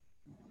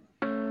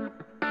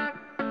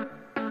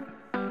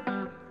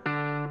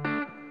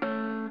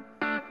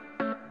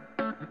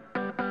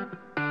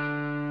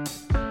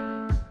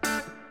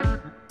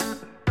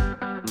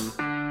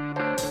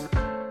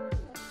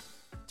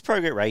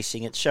Progress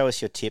Racing. It's Show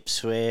Us Your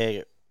Tips.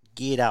 We're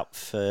geared up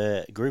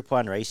for Group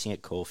 1 racing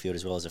at Caulfield,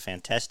 as well as a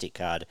fantastic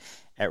card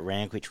at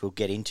Rank, which we'll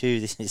get into.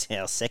 This is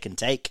our second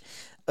take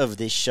of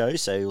this show,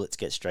 so let's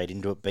get straight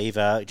into it.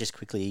 Beaver, just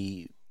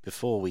quickly,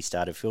 before we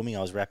started filming,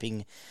 I was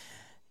wrapping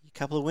a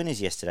couple of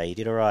winners yesterday. You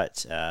did all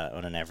right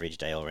on an average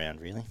day all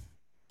round, really.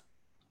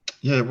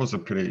 Yeah, it was a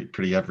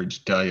pretty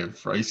average day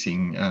of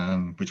racing,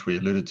 which we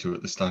alluded to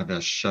at the start of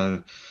our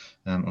show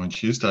on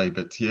Tuesday.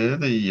 But yeah,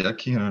 the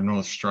King of the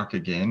North struck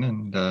again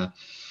and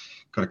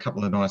got a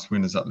couple of nice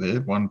winners up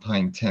there, one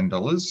paying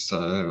 $10.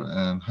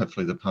 So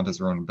hopefully the punters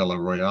are on Bella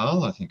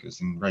Royale. I think it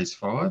was in race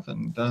 5.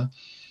 And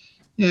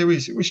yeah, we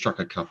struck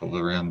a couple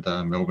around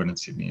Melbourne and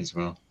Sydney as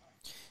well.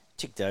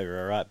 Ticked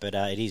over all right, but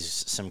it is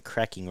some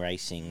cracking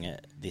racing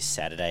this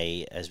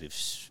Saturday. As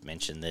we've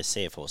mentioned, the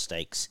CF4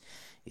 Stakes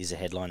is a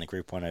headline, the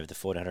Group 1 over the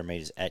 1400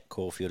 metres at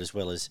Caulfield, as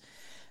well as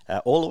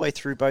all the way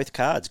through both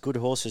cards. Good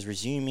horses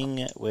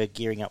resuming. We're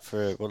gearing up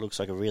for what looks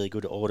like a really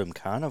good autumn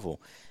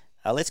carnival.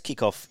 Let's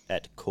kick off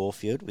at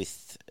Caulfield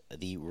with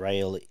the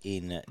rail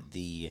in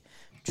the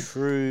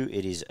True.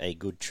 It is a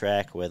good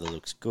track. Weather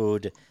looks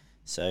good.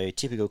 So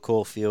typical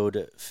Caulfield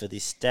for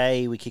this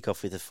day. We kick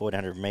off with the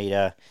 1400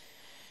 metre.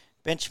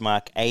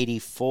 Benchmark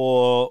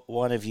 84.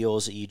 One of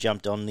yours that you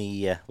jumped on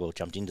the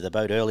jumped into the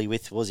boat early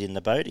with was in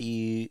the boat. Are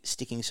you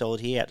sticking solid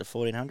here out to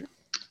 1400?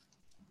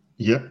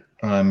 Yep,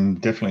 I'm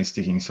definitely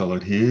sticking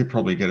solid here.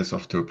 Probably get us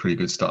off to a pretty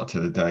good start to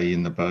the day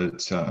in the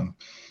boat.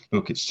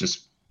 Look, it's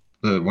just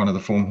one of the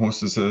form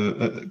horses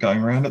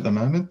going around at the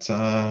moment.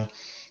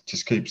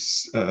 Just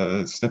keeps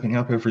stepping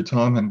up every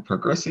time and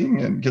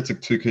progressing, and gets a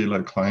 2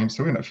 kilo claim.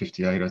 So we're in at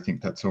 58. I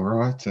think that's all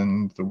right.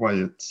 And the way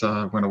it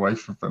went away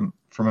from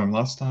him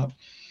last start.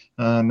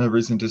 No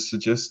reason to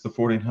suggest the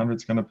 1400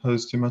 is going to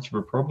pose too much of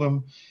a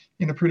problem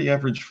in a pretty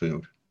average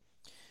field.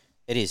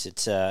 It is.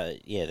 It's I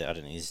don't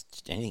think there's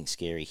anything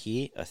scary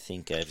here. I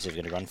think if it's ever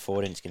going to run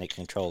forward and it's going to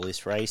control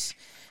this race,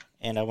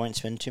 and I won't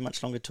spend too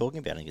much longer talking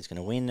about it. I think it's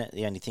going to win.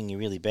 The only thing you're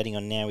really betting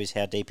on now is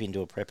how deep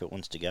into a prep it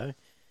wants to go.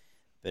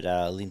 But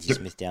Lindsay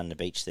Smith down the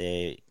beach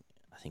there,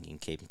 I think you can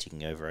keep him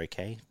ticking over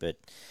okay. But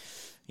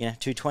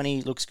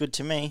 220 looks good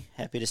to me.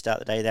 Happy to start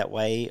the day that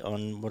way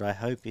on what I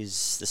hope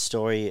is the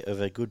story of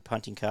a good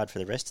punting card for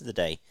the rest of the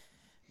day.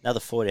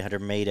 Another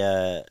 1400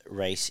 metre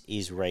race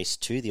is race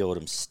 2, the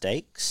Autumn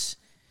Stakes.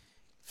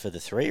 For the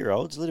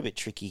 3-year-olds, a little bit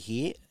tricky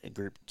here.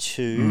 Group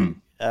 2.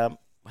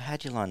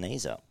 How'd you line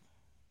these up?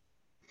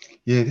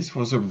 Yeah, this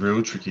was a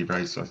real tricky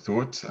race, I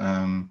thought.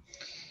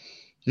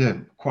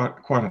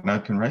 Quite an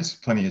open race.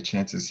 Plenty of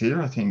chances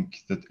here. I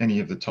think that any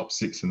of the top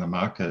 6 in the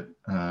market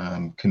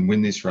can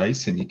win this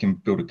race, and you can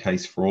build a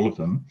case for all of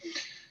them.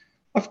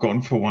 I've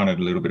gone for one at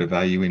a little bit of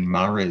value in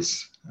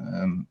Mares.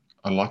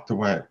 I like the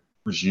way it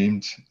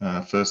resumed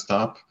first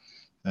up.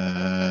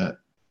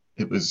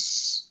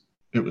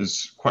 It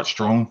was quite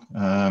strong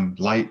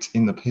late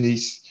in the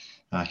piece.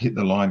 Hit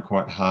the line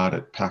quite hard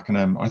at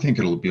Pakenham. I think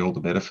it'll be all the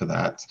better for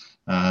that.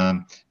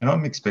 And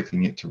I'm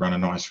expecting it to run a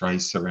nice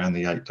race around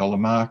the $8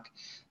 mark.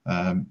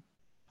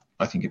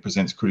 I think it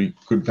presents pretty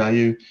good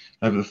value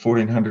over the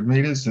 1400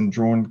 metres, and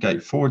drawn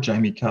gate 4,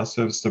 Jamie Carr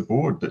service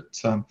aboard. But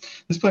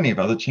there's plenty of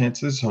other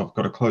chances. I've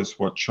got a close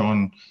watch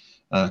on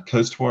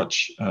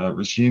Coastwatch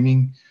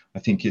resuming. I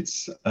think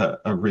it's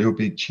a real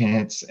big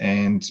chance.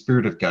 And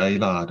Spirit of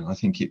Gaylard, I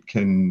think it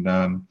can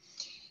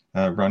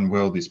run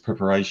well this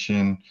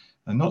preparation.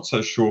 Not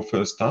so sure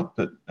first up,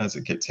 but as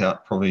it gets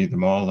out, probably the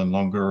mile and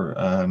longer,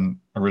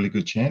 a really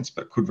good chance,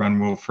 but could run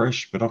well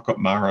fresh. But I've got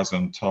Maras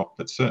on top,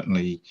 but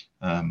certainly,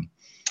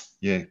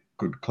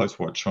 good close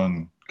watch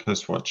on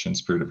Coastwatch and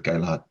Spirit of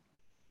Gaylard.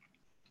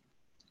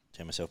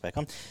 Turn myself back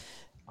on.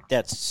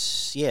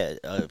 That's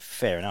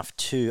fair enough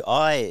too.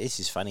 This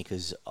is funny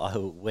because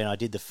when I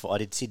did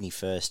Sydney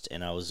first,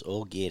 and I was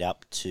all geared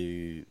up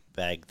to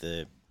bag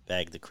the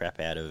crap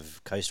out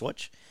of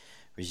Coastwatch,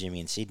 resuming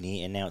in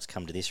Sydney, and now it's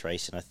come to this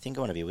race, and I think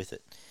I want to be with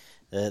it.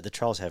 The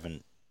trials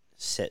haven't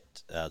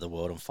set the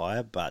world on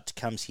fire, but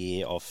comes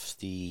here off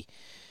the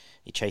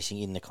Chasing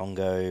in the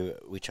Congo,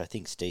 which I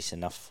think is decent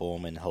enough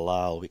form, and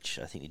Halal, which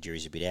I think the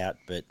jury's a bit out,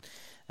 but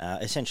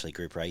essentially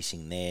group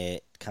racing there,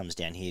 comes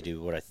down here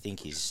to what I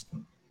think is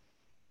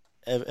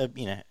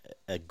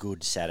a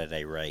good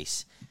Saturday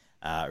race,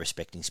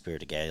 respecting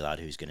Spirit of Gaylard,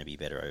 who's going to be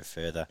better over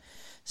further.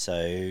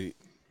 So,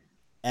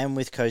 and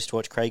with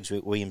Coastwatch, Craig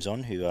Williams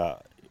on, who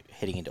are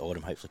heading into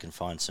autumn, hopefully can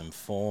find some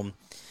form,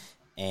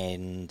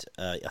 and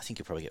I think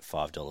you'll probably get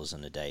 $5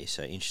 on the day,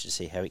 so interested to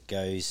see how it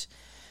goes.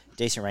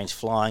 Decent range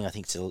flying. I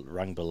think it's a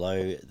rung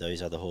below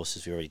those other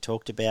horses we already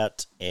talked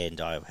about, and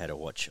I've had a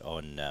watch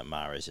on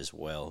Maras as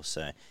well,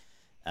 so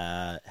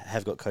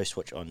have got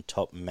Coastwatch on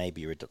top,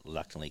 maybe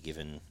reluctantly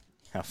given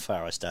how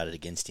far I started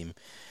against him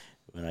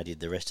when I did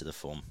the rest of the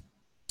form.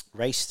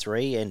 Race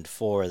 3 and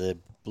 4 are the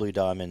Blue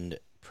Diamond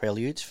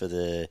Preludes for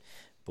the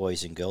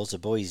boys and girls. The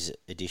boys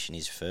edition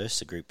is first,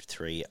 the Group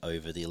 3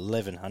 over the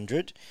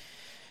 1100.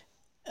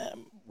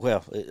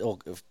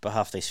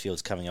 Half these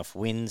fields coming off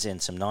wins,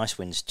 and some nice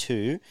wins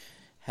too.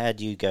 How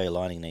do you go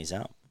lining these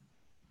up?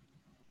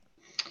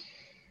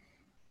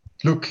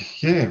 Look,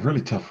 yeah,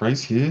 really tough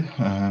race here.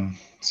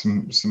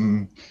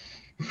 Some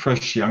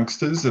fresh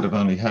youngsters that have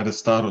only had a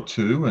start or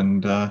two,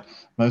 and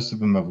most of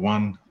them have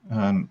won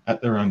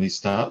at their only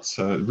start.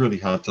 So really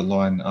hard to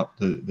line up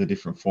the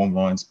different form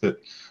lines. But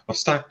I've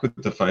stuck with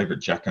the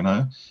favourite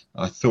Jacquinot.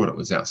 I thought it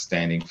was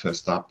outstanding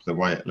first up, the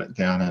way it let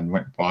down and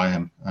went by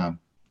him.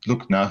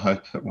 Look, no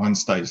hope at one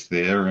stage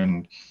there,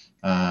 and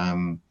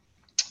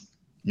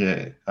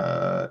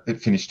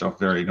it finished off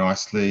very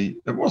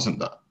nicely. It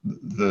wasn't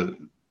the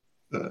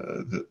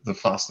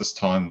fastest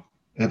time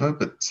ever,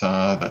 but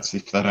that's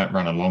if they don't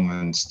run along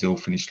and still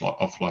finish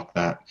off like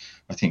that.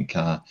 I think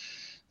that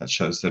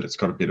shows that it's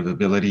got a bit of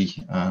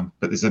ability.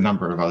 But there's a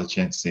number of other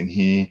chances in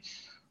here.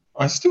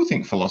 I still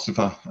think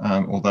Philosopher,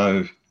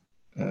 although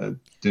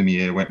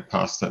Dumier went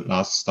past that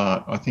last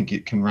start, I think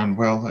it can run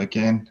well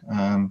again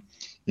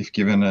if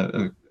given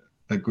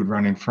a good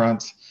run in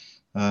front.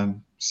 But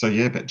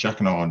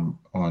Jacquinot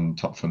on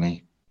top for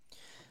me.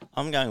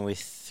 I'm going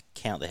with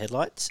Count the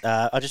Headlights.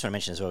 I just want to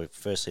mention as well,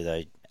 firstly,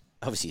 though,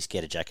 obviously he's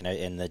scared of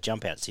Jacquinot, and the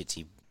jump out sits,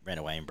 he ran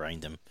away and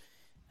brained them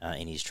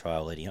in his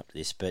trial leading up to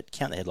this. But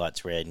Count the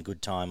Headlights ran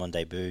good time on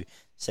debut,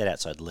 set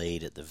outside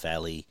lead at the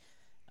Valley,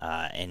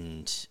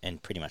 and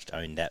pretty much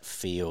owned that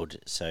field.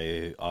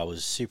 So I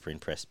was super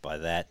impressed by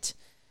that.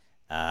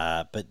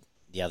 But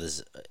the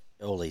others,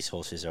 all these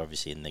horses are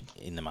obviously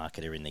in the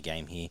market, are in the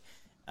game here.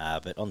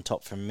 But on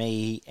top for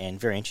me, and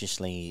very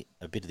interestingly,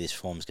 a bit of this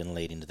form is going to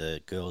lead into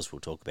the girls we'll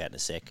talk about in a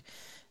sec.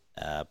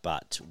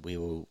 But we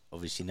will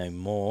obviously know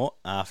more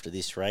after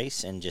this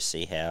race and just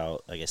see how,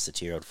 I guess, the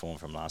 2-year-old form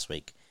from last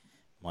week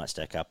might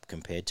stack up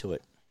compared to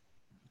it.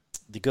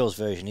 The girls'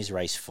 version is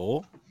race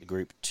 4, the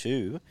Group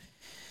 2,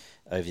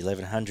 over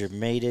 1,100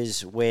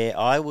 metres, where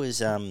I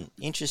was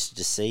interested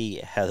to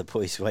see how the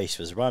boys' race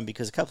was run,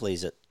 because a couple of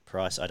these at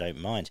price I don't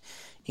mind.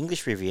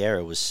 English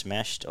Riviera was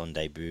smashed on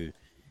debut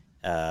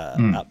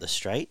up the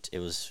straight. It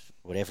was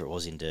whatever it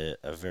was into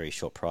a very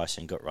short price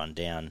and got run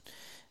down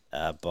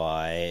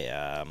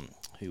by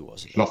who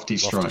was it? Lofty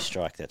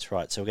Strike. That's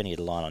right. So we're going to get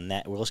a line on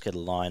that. We'll also get a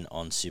line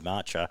on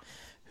Sumatra,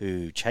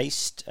 who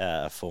chased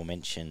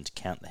aforementioned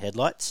Count the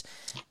Headlights,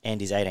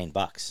 and is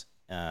 $18.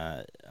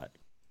 I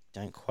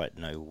don't quite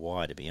know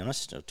why, to be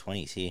honest.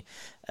 20s here.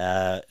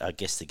 I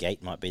guess the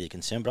gate might be the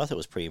concern, but I thought it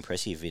was pretty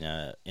impressive in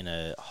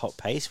a hot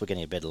pace. We're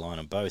getting a better line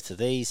on both of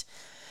these.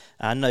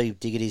 No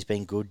Diggity's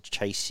been good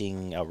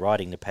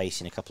riding the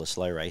pace in a couple of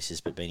slow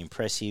races, but been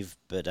impressive.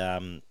 But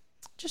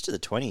just to the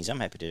 20s, I'm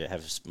happy to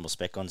have more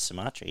spec on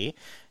Sumatra here.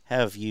 How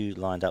have you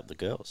lined up the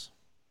girls?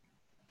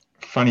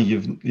 Funny,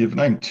 you've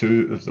named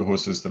two of the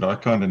horses that I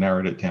kind of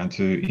narrowed it down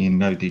to in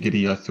No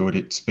Diggity. I thought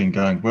it's been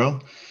going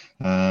well,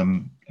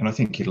 and I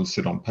think it'll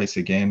sit on pace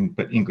again.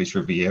 But English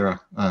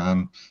Riviera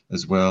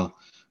as well.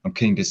 I'm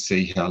keen to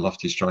see how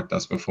Lofty Strike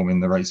does perform in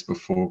the race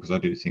before, because I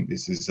do think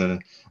this is a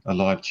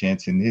live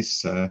chance in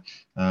this.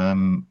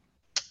 No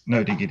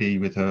Diggity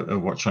with a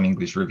watch on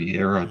English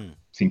Riviera. I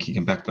think he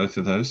can back both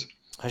of those.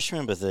 I just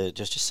remember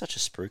just such a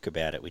spruik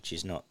about it, which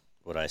is not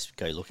what I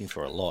go looking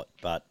for a lot.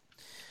 But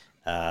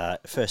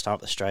first time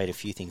up the straight, a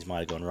few things might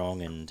have gone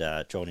wrong, and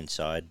drawn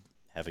inside,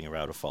 having a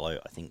rail to follow,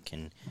 I think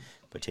can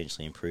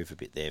potentially improve a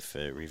bit there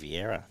for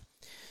Riviera.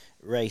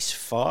 Race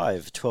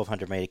 5,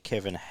 1,200 metre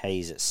Kevin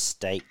Hayes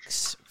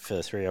Stakes for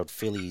the 3-year-old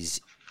fillies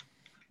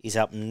is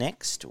up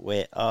next,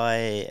 where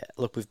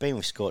we've been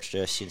with Scorched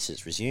Earth since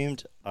it's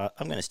resumed. I'm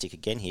going to stick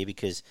again here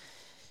because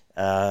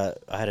I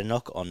had a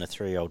knock on the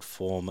 3-year-old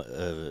form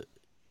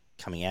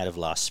coming out of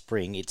last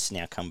spring. It's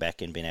now come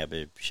back and been able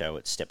to show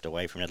it stepped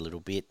away from it a little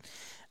bit.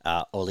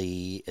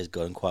 Ollie has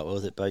gone quite well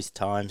with it both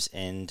times,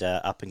 and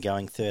up and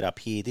going third up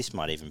here. This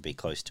might even be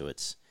close to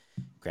its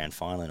grand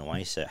final in a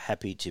way, so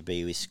happy to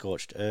be with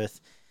Scorched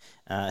Earth,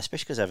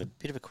 especially because I have a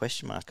bit of a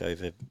question mark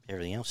over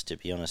everything else, to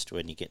be honest,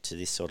 when you get to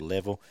this sort of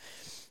level.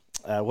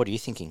 What are you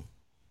thinking?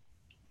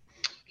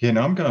 Yeah,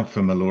 no, I'm going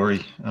for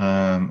Mallory.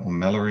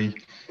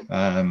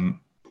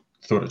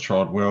 Thought it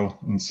trialled well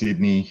in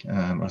Sydney.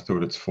 I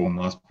thought its form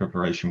last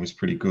preparation was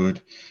pretty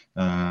good.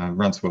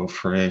 Runs well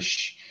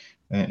fresh.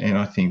 And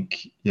I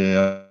think,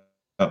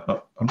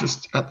 I'm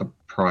just at the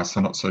price.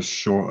 I'm not so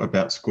sure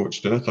about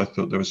Scorched Earth. I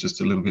thought there was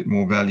just a little bit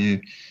more value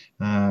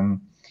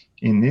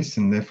in this,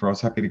 and therefore I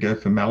was happy to go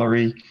for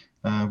Mallory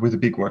with a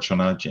big watch on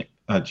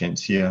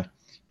Argentia.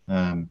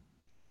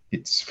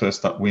 Its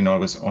first up win, I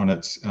was on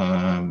it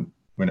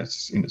when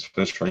it's in its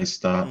first race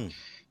start.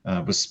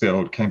 Was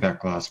spelled, came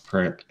back last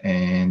prep,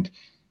 and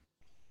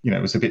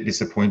it was a bit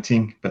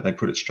disappointing, but they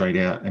put it straight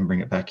out and bring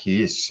it back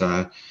here.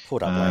 So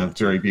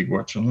very big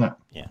watch on that.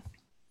 Yeah.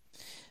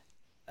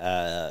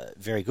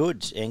 Very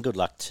good, and good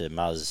luck to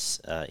Muzz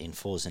in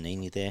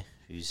Forzanini there,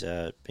 who's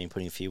been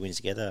putting a few wins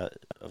together.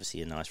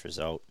 Obviously a nice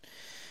result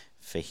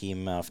for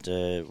him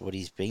after what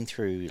he's been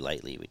through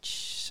lately,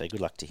 so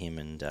good luck to him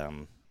and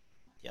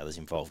the others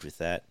involved with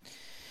that.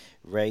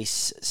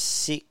 Race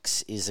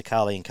 6 is the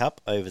Carling Cup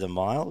over the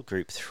mile,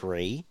 Group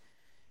 3.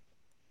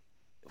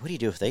 What do you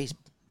do with these?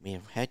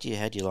 How do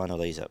you line all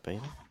these up,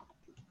 Beaver?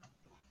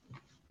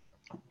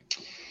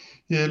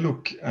 Yeah,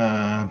 look,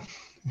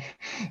 Yeah,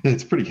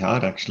 it's pretty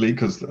hard actually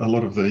because a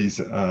lot of these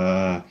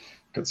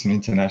got some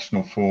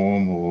international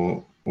form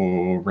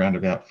or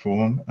roundabout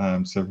form,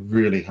 so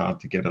really hard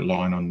to get a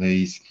line on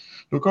these.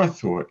 Look, I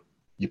thought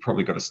you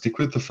probably got to stick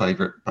with the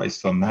favourite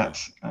based on that.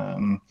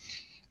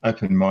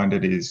 Open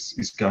Minded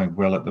is going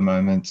well at the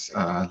moment.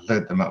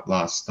 Led them up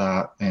last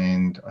start,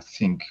 and I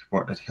think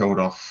what it held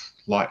off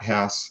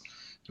Lighthouse,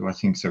 who I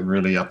think is a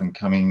really up and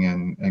coming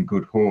and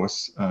good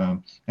horse,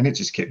 and it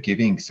just kept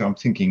giving. So I'm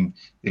thinking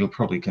it'll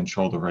probably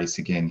control the race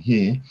again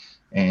here,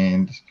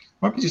 and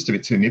might be just a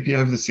bit too nippy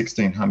over the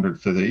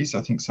 1600 for these.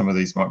 I think some of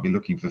these might be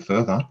looking for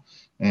further,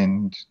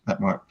 and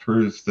that might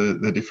prove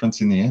the difference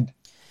in the end.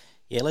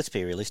 Yeah, let's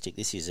be realistic.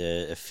 This is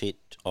a fit,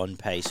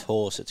 on-pace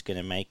horse. It's going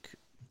to make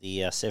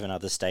the 7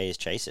 other stayers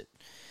chase it.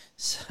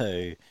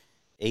 So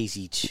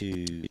easy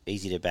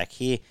to back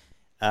here.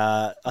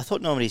 I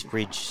thought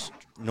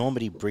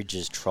Normandy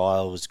Bridge's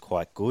trial was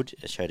quite good.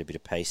 It showed a bit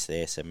of pace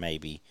there, so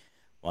maybe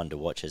one to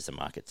watch, as the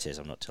market says.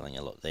 I'm not telling you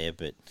a lot there,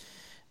 but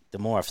the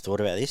more I've thought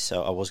about this,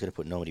 so I was going to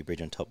put Normandy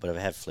Bridge on top, but I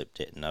have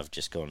flipped it, and I've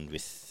just gone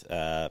with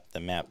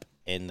the map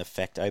and the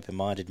fact Open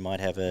Minded might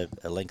have a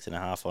length and a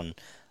half on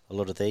a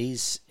lot of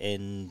these,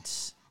 and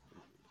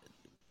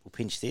we'll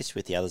pinch this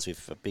with the others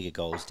with bigger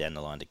goals down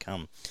the line to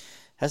come.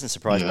 Hasn't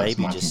surprised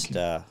Baby just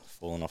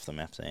fallen off the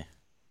map there.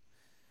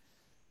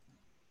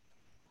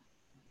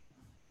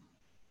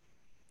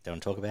 Don't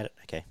want to talk about it?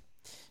 Okay.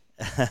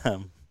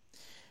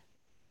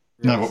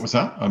 No, what was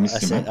that? I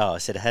missed it. I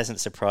said it hasn't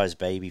surprised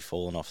Baby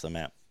fallen off the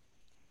map.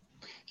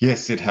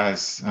 Yes, it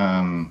has.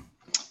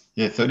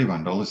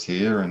 $31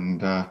 here,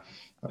 and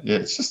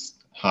it's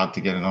just hard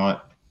to get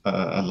a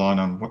line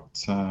on what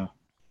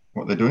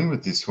they're doing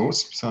with this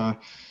horse. So,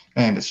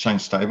 and it's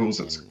changed stables.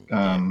 It's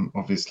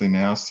obviously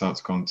now, so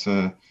it's gone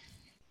to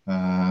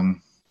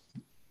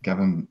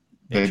Gavin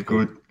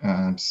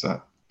Bedgood.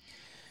 So,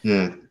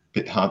 yeah,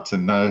 bit hard to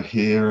know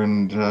here,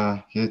 and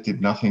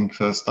did nothing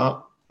first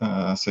up.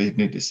 So you'd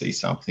need to see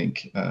something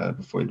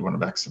before you'd want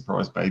to back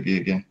Surprise Baby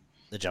again.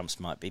 The jumps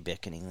might be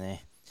beckoning there.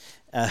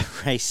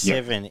 Race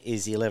 7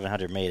 is the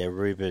 1100 metre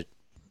Rubiton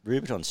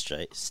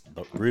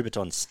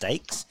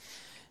Stakes.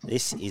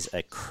 This is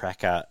a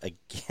cracker.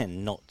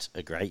 Again, not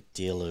a great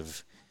deal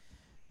of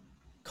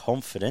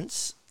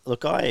confidence.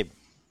 Look,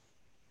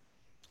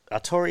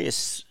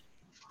 Artorias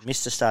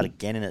missed the start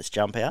again in its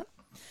jump out.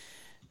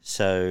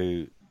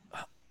 So,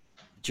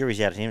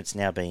 jury's out on him. It's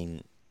now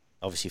been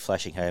obviously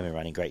flashing home and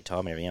running great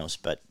time and everything else,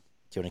 but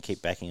do you want to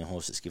keep backing a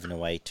horse that's given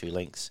away 2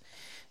 lengths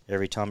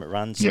every time it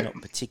runs? Yep.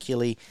 Not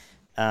particularly.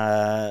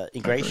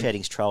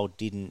 Ingratiating's trial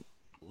didn't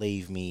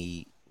leave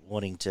me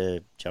wanting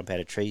to jump out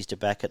of trees to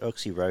back it.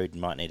 Oxley Road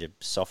might need a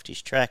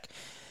softish track.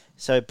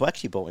 So it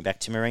actually brought me back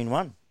to Marine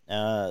 1.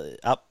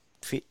 Up,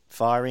 fit,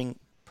 firing,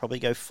 probably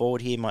go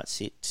forward here, might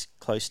sit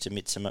close to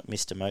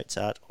Mr.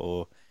 Mozart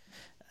or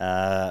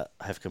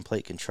have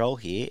complete control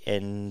here,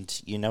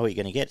 and you know what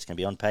you're going to get. It's going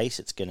to be on pace,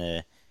 it's going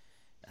to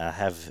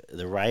have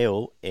the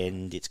rail,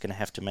 and it's going to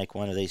have to make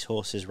one of these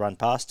horses run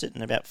past it,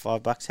 and about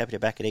 $5, happy to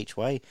back it each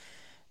way.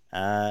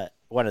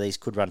 One of these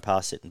could run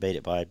past it and beat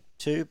it by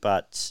 2,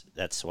 but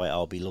that's the way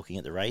I'll be looking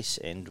at the race,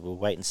 and we'll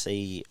wait and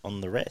see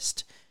on the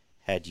rest.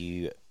 How do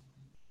you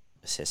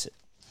assess it?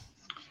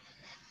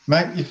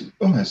 Mate, you've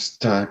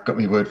almost got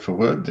me word for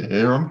word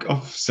there.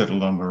 I've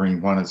settled on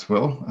Marine 1 as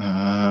well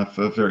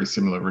for very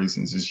similar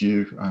reasons as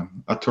you.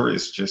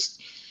 Artorias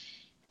just,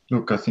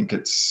 look, I think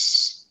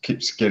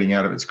keeps getting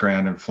out of its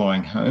ground and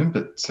flying home,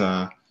 but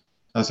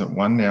hasn't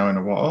won now in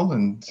a while,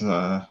 and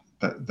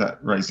that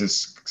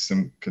raises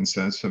some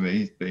concerns for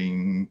me,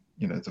 being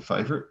the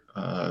favourite.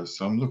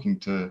 So I'm looking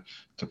to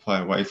play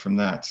away from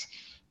that.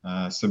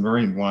 So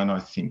Marine 1, I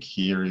think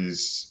here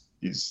is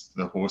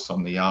the horse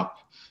on the up.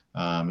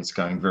 It's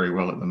going very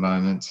well at the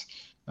moment,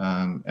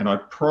 and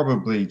I'd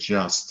probably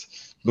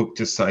just look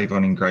to save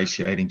on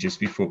Ingratiating just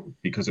before,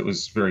 because it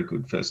was very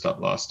good first up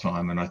last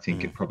time, and I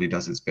think it probably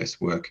does its best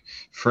work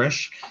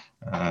fresh,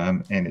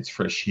 and it's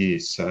fresh here.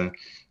 So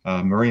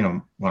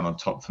Marine 1 on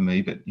top for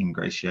me, but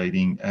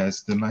Ingratiating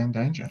as the main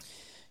danger.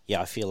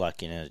 Yeah, I feel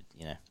like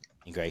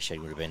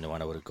Ingratiating would have been the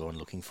one I would have gone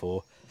looking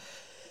for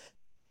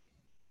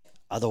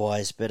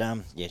otherwise, but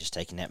just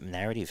taking that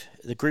narrative.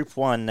 The Group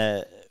 1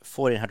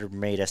 1400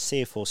 metre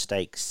CF4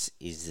 Stakes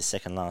is the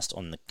second last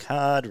on the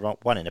card.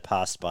 One in the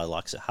past by the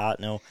likes of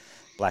Hartnell,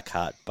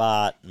 Blackheart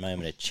Bart,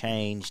 Moment of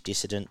Change,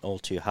 Dissident, All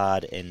Too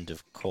Hard, and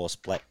of course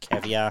Black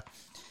Caviar.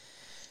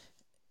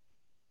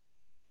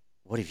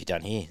 What have you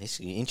done here? This is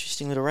an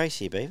interesting little race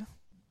here, Beaver.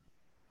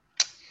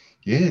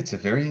 Yeah, it's a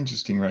very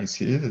interesting race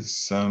here.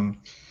 There's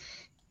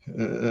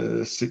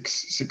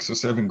six or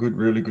seven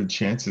really good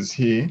chances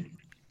here.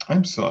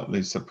 I'm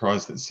slightly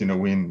surprised that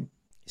Sinawin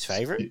is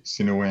favourite.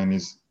 Sinawan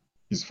is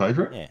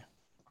favourite.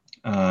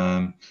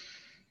 Yeah.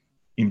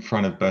 In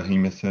front of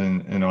Behemoth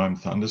and I'm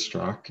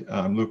Thunderstruck.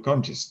 Look,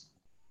 I'm just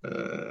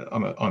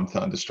I'm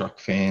Thunderstruck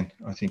fan.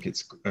 I think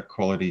it's a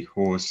quality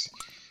horse.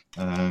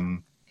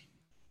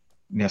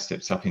 Now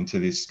steps up into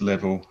this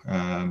level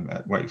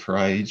at weight for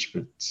age,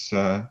 but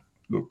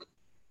look,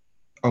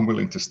 I'm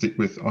willing to stick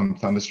with I'm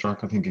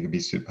Thunderstruck. I think it could be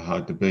super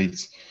hard to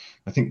beat.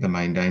 I think the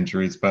main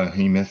danger is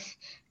Behemoth,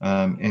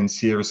 and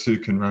Sierra Sue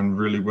can run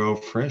really well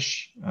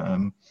fresh.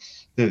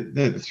 They're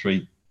the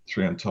three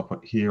on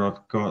top here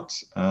I've got.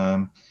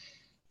 But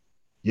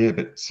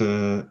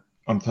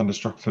I'm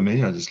Thunderstruck for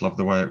me. I just love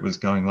the way it was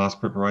going last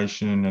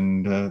preparation,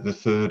 and the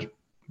third,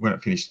 when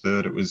it finished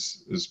third, it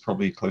was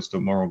probably close to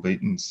a moral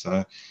beaten.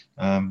 So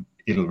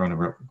it'll run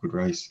a good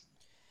race.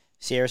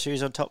 Sierra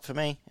Sue's on top for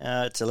me.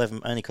 It's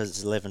 11 only because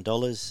it's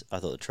 $11. I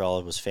thought the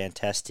trial was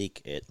fantastic.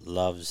 It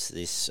loves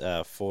this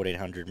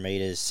 1,400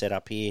 meters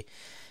setup here,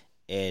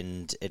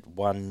 and it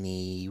won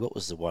what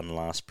was the one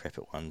last prep?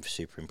 It won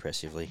super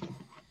impressively.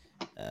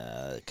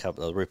 A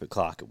couple of Rupert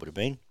Clark it would have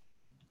been,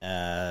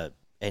 and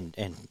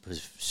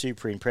was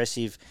super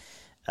impressive.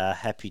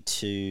 Happy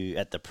to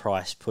at the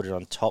price put it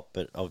on top,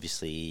 but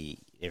obviously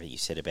everything you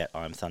said about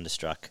I'm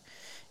Thunderstruck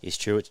is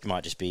true. It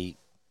might just be.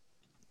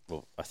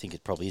 Well, I think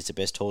it probably is the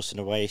best horse in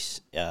the race.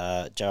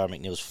 J.R.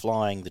 McNeil's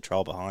flying. The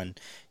trial behind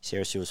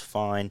Sierra Sue was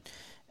fine.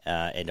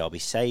 And I'll be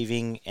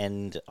saving.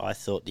 And I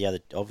thought the other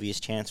obvious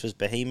chance was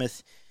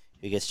Behemoth,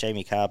 who gets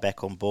Jamie Carr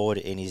back on board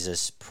and is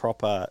a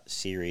proper,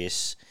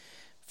 serious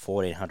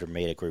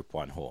 1,400-metre Group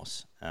 1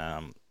 horse.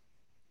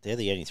 They're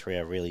the only three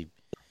I really...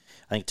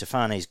 I think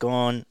Tafane's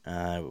gone.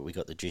 We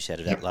got the juice out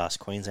of that last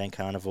Queensland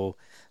Carnival.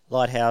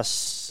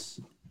 Lighthouse...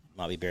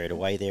 might be buried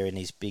away there in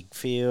these big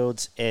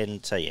fields.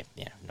 And so, I'm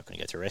not going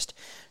to go through the rest.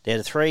 They're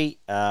the three.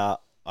 I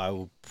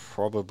will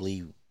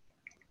probably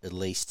at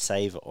least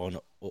save on,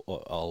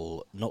 or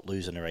I'll not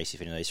lose on a race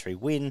if any of those three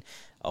win.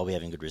 I'll be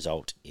having a good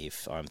result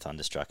if I'm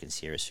Thunderstruck and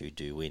Sierra Sue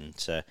do win.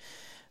 So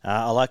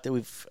I like that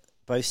we've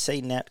both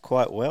seen that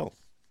quite well.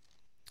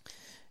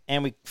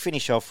 And we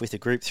finish off with a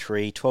Group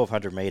 3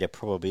 1,200 metre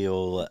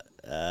probable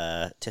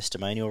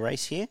testimonial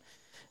race here.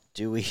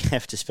 Do we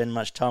have to spend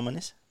much time on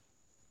this?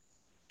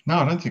 No,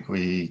 I don't think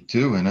we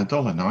do. And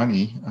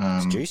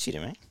 $1.90. It's juicy to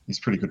me. It's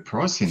pretty good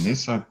price in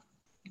this. I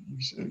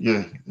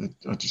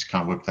just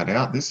can't work that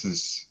out. This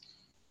is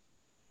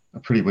a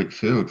pretty weak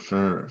field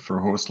for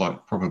a horse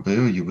like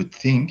Probabile, you would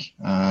think.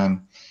 I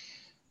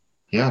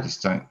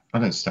just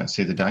don't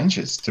see the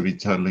dangers, to be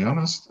totally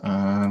honest.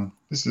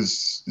 This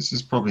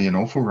is probably an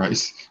awful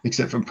race,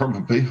 except for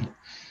Probabile.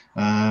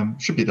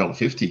 Should be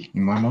 $1.50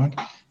 in my mind.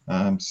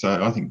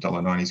 So I think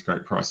 $1.90 is a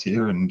great price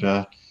here, and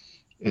I'd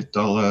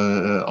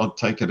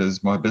take it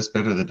as my best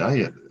bet of the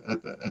day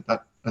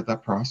at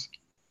that price.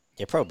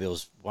 Yeah,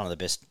 Probabile's one of the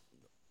best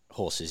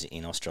horses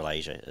in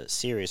Australasia. A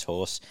serious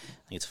horse.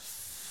 I think it's a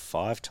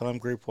 5-time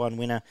Group 1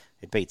 winner.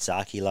 It beat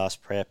Zaki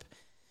last prep.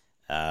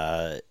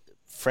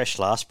 Fresh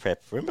last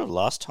prep. Remember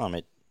last time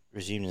it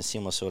resumed in a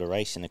similar sort of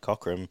race in the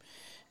Cochrane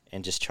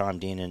and just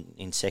chimed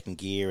in second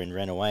gear and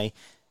ran away.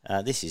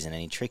 This isn't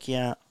any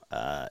trickier.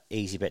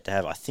 Easy bet to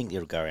have. I think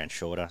it'll go around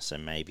shorter, so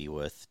maybe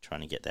worth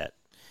trying to get that.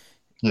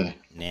 Yeah.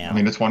 Now, I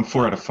mean, it's won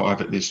 4 out of 5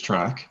 at this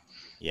track.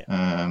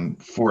 Yeah.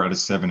 4 out of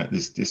 7 at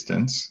this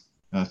distance.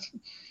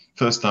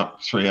 First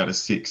up, 3 out of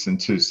 6 in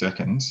 2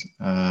 seconds.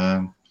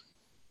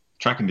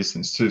 Track and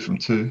distance 2 from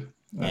 2.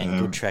 And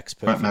good tracks.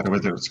 Won't matter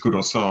whether it's good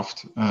or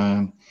soft.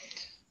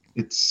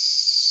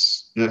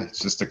 It's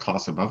just a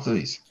class above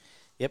these.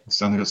 Yep.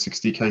 It's only got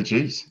 60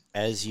 kgs.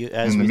 And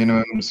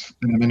the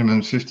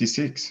minimum's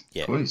 56.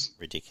 Yeah. Please.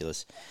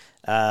 Ridiculous.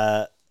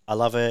 I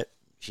love her.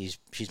 She's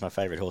my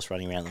favourite horse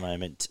running around at the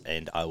moment,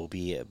 and I will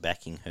be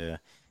backing her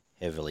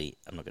heavily.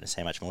 I'm not going to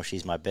say much more.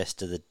 She's my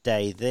best of the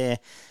day there.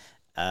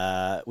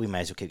 We may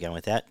as well keep going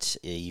with that.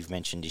 You've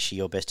mentioned, is she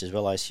your best as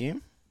well, I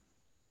assume?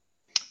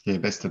 Yeah,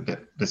 best bet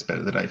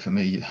of the day for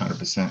me,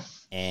 100%.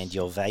 And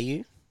your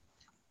value?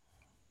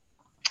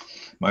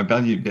 My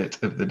value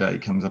bet of the day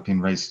comes up in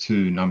race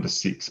 2, number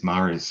 6,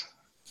 Mares.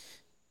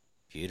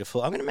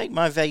 Beautiful. I'm going to make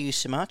my value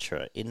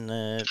Sumatra in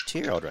the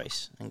 2-year-old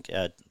race. I think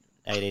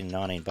 $18,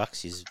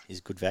 $19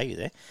 is good value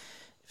there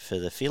for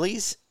the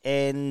fillies.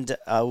 And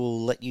I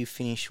will let you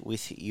finish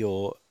with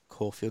your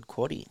Caulfield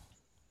Quaddie.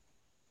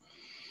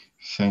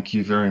 Thank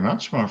you very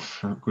much, my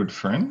good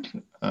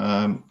friend.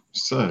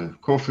 So,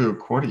 Caulfield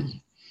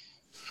Quaddie.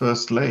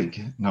 First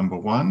leg, number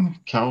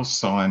 1,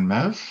 Calcine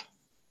Mav.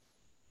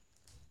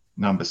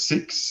 Number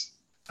 6,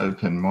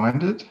 Open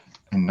Minded.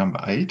 And number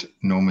 8,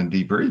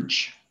 Normandy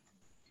Bridge.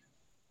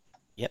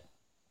 Yep.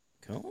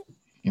 Cool.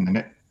 In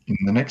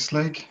the next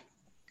leg,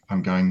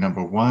 I'm going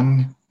number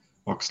 1,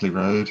 Oxley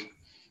Road.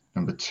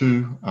 Number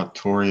 2,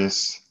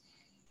 Artorias.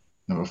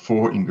 Number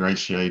 4,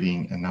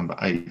 Ingratiating. And number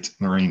 8,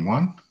 Marine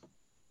One.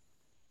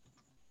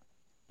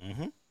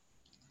 Mm-hmm.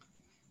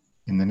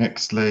 In the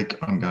next leg,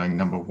 I'm going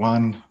number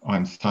 1,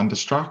 I'm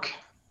Thunderstruck.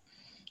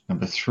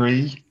 Number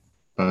 3,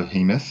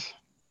 Behemoth.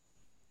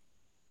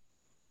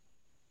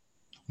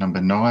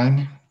 Number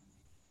 9,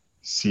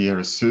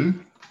 Sierra Sue.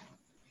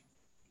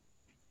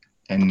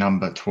 And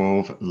number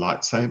 12,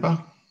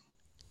 Lightsaber.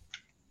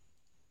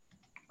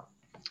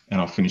 And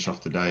I'll finish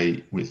off the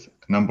day with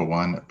number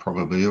 1,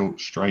 Probabile,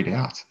 straight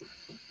out.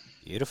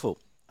 Beautiful.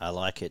 I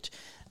like it.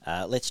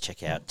 Let's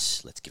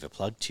give a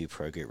plug to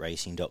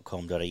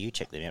progretracing.com.au.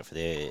 Check them out for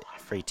their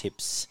free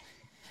tips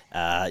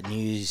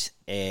news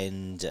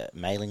and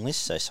mailing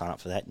list, so sign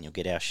up for that and you'll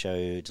get our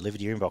show delivered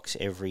to your inbox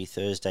every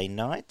Thursday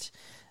night,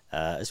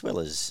 as well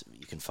as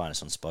you can find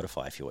us on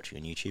Spotify if you're watching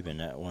on YouTube and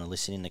want to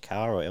listen in the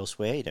car or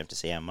elsewhere. You don't have to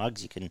see our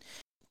mugs. You can.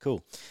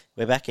 Cool.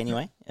 We're back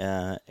anyway,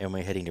 and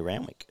we're heading to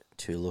Randwick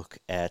to look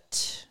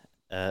at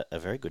a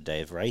very good day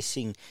of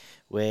racing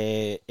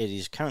where it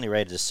is currently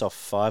rated a soft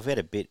 5. We had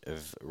a bit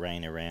of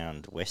rain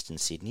around Western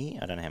Sydney.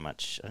 I don't know how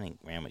much. I think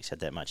Randwick's had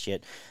that much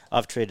yet.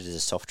 I've treated it as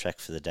a soft track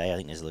for the day. I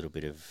think there's a little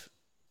bit of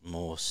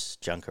more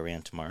junk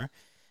around tomorrow.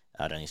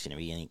 I don't think it's going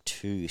to be anything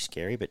too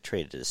scary, but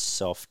treated it as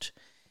soft.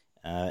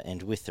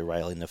 And with the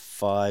rail in the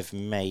 5,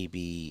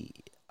 maybe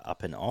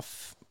up and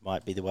off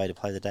might be the way to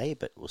play the day,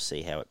 but we'll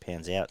see how it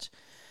pans out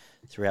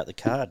throughout the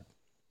card.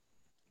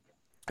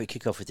 We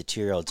kick off with the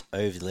 2-year-olds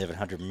over the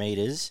 1,100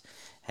 metres.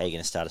 How are you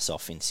going to start us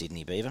off in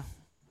Sydney, Beaver?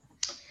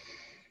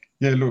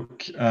 Yeah,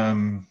 look,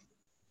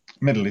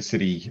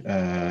 Metallicity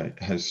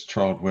has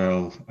trialled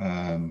well.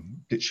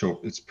 Bit short.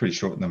 It's pretty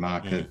short in the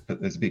market, but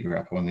there's a big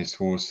wrap on this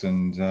horse,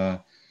 and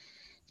it's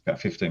about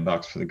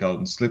 $15 for the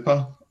Golden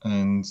Slipper.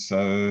 And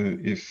so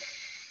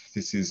if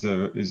this is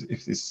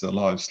a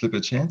live slipper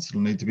chance,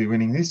 it'll need to be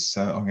winning this.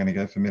 So I'm going to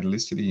go for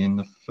Metallicity in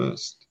the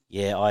first.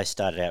 Yeah, I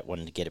started out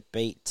wanting to get it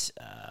beat,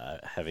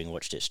 having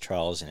watched its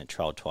trials, and it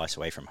trialled twice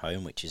away from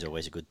home, which is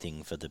always a good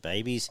thing for the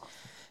babies.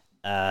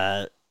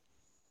 And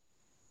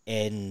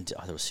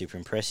I thought it was super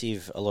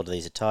impressive. A lot of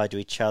these are tied to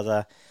each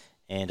other,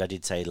 and I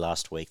did say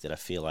last week that I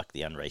feel like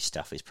the unraced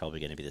stuff is probably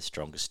going to be the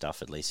strongest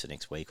stuff, at least for the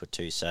next week or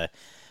two. So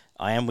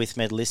I am with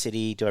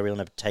Metallicity. Do I really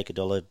want to take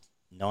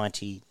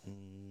 $1.90?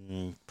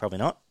 Probably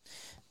not,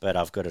 but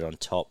I've got it on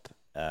top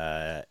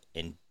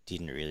and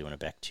didn't really want to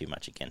back too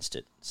much against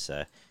it.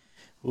 So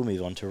we'll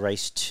move on to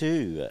race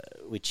 2,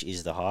 which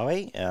is the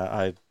Highway.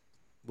 I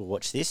will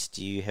watch this.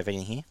 Do you have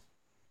anything here?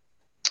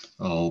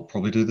 I'll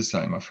probably do the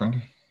same, my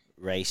friend.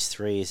 Race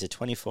 3 is a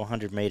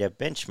 2,400 metre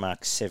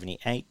benchmark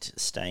 78,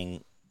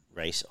 staying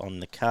race on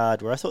the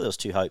card, where I thought there was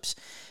 2 hopes.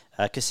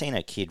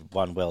 Casino Kid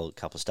won well a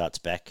couple of starts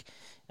back,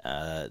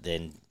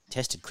 then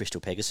tested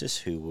Crystal Pegasus,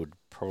 who would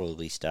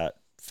probably start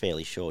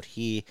fairly short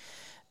here.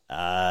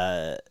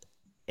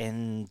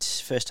 And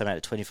first time out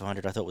at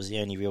 2,400 I thought was the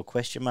only real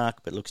question mark,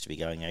 but looks to be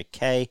going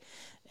okay.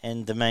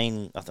 And the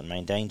main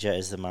danger,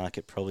 as the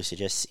market probably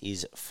suggests,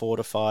 is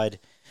Fortified,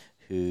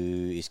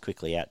 who is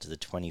quickly out to the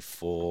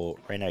 24.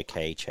 Ran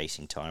okay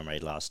chasing Time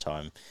Raid last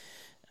time,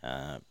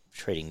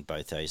 treating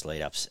both those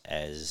lead-ups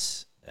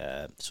as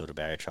sort of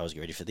barrier trials.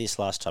 Get ready for this.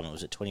 Last time it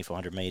was at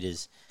 2,400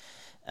 metres.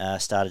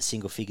 Started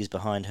single figures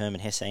behind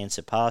Herman Hesse and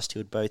Surpassed, who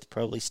would both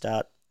probably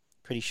start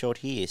pretty short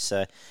here.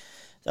 So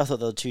I thought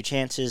there were 2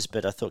 chances,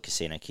 but I thought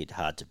Casino Kid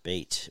hard to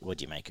beat. What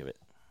do you make of it?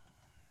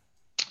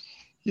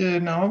 Yeah,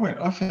 no,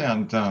 I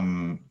found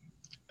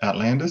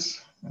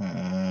Outlanders.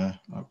 I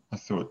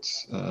thought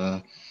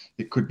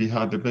it could be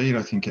hard to beat.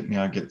 I think it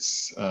now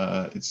gets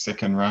its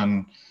second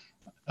run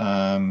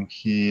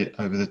here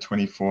over the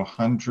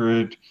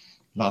 2,400.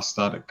 Last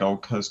start at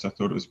Gold Coast, I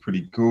thought it was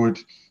pretty good.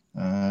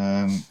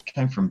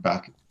 Came from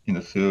back in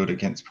the field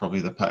against probably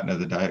the pattern of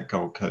the day at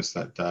Gold Coast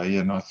that day,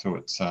 and I thought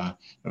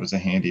it was a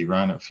handy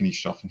run. It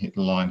finished off and hit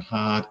the line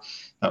hard.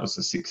 That was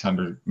a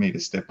 600-metre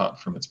step up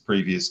from its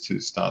previous 2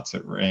 starts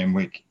at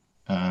Randwick,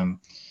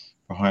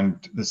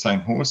 behind the same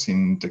horse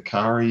in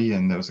Dakari,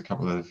 and there was a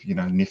couple of,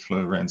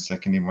 Niffler ran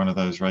second in one of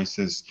those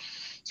races.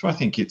 So I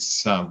think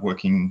it's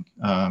working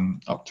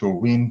up to a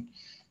win,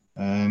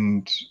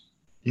 and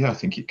yeah, I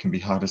think it can be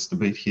hardest to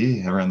beat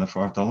here around the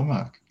 $5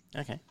 mark.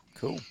 Okay,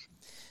 cool.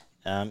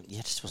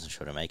 Just wasn't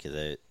sure to make of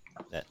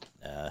that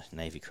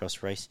Navy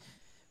Cross race.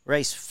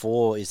 Race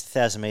 4 is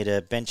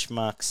 1,000-metre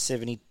benchmark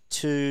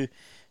 72,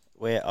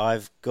 where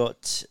I've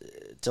got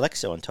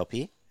Delexo on top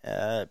here.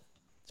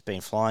 It's been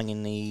flying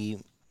in the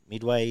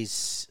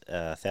midways,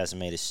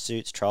 1,000-metre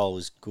suits. Trial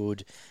was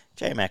good.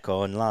 J-Mac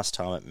on. Last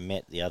time it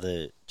met the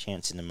other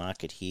chance in the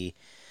market here,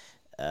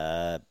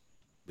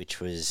 which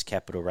was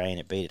Capital Rain.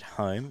 It beat at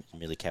home.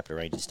 Admittedly, Capital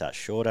Rain did start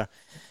shorter,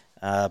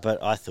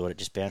 but I thought it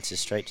just bounces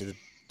straight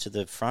to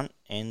the front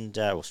and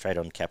straight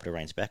on Capital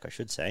Rain's back, I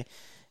should say.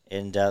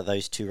 And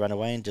those 2 run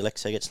away, and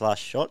Delexo gets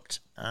last shot.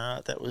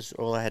 That was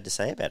all I had to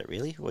say about it,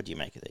 really. What do you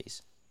make of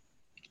these?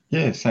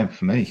 Yeah, same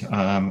for me.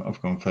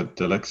 I've gone for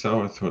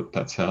Delexo. I thought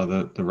that's how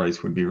the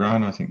race would be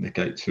run. I think the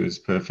gate 2 is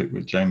perfect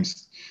with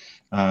James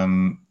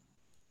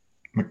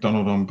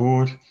McDonald on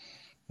board.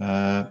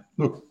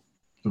 Look,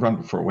 the run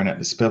before it went out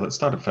to spell, it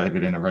started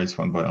favourite in a race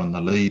won by On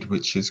the Lead,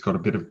 which has got a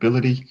bit of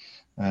ability.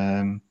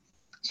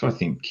 So I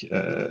think,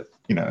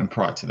 and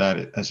prior to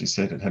that, as you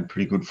said, it had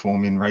pretty good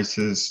form in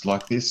races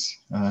like this.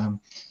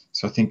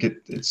 So I think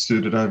it's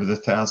suited over the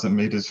 1,000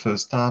 metres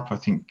first up. I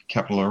think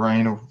Capital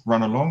Rain will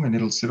run along and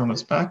it'll sit on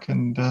its back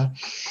and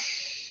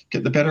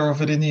get the better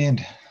of it in the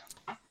end.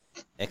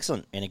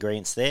 Excellent. In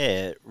agreement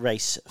there.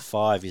 Race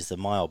 5 is the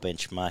mile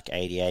benchmark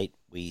 88.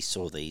 We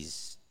saw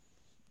this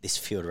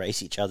field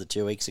race each other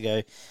 2 weeks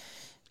ago.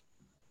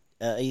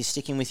 Are you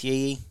sticking with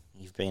Yee?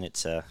 You've been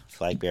its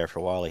flag bearer for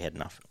a while. He had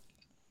enough.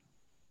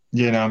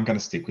 Yeah, no, I'm going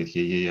to stick with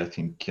Yee. I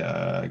think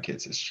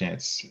gets its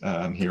chance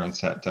here on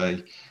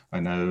Saturday. I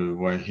know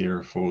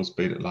Wahira Falls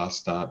beat it last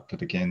start,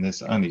 but again,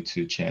 there's only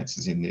two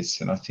chances in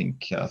this, and I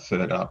think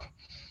third up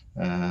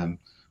um,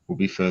 will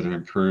be further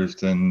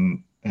improved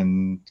and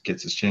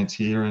gets its chance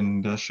here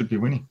and should be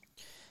winning.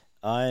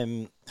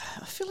 I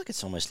feel like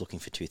it's almost looking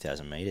for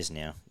 2,000 metres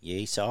now.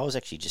 Yeah, so I was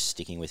actually just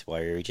sticking with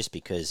Wairiri just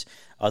because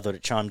I thought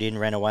it chimed in,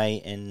 ran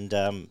away, and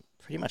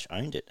pretty much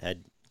owned it.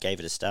 Gave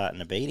it a start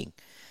and a beating.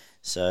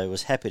 So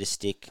was happy to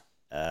stick.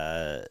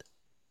 I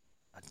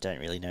don't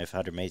really know if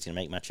 100 metres is going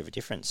to make much of a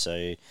difference.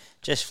 So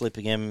just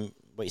flipping him.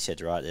 What you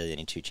said's right. There are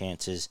only two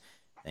chances.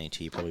 Only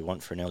two you probably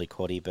want for an early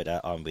quaddie, but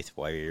I'm with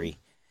Wairiri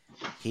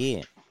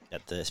here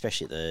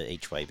especially at the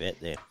each way bet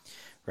there.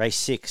 Race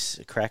 6,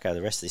 a cracker.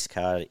 The rest of this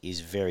card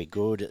is very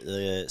good.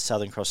 The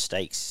Southern Cross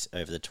Stakes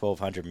over the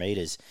 1,200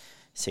 metres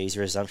sees a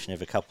resumption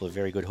of a couple of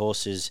very good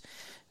horses.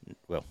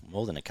 Well,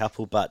 more than a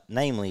couple, but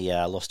namely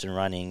Lost and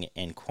Running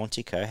and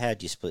Quantico. How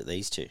do you split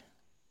these two?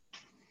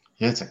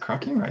 Yeah, it's a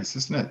cracking race,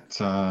 isn't it?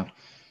 There's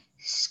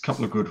a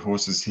couple of good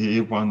horses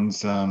here.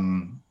 One's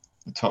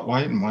the top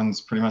weight and one's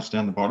pretty much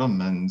down the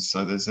bottom. And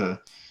so there's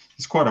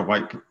quite a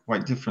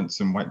weight difference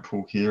and weight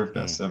pool here of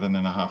about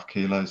 7.5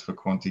 kilos for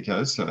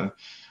Quantico. So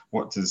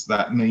what does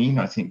that mean?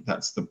 I think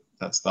that's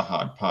the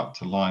hard part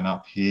to line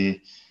up here.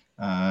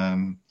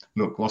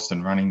 Look, Lost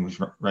and Running was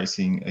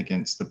racing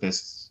against the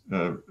best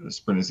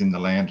sprinters in the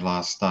land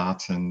last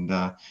start and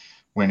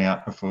went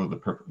out before the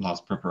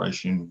last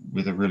preparation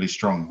with a really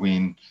strong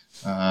win.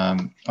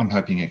 I'm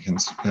hoping it can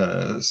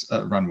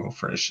run well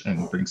fresh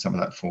and bring some of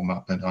that form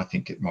up, and I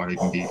think it might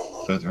even be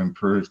further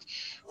improved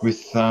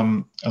with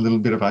a little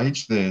bit of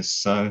age there.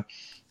 So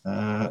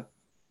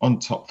on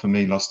top for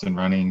me, Lost and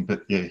Running,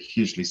 but yeah,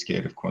 hugely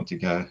scared of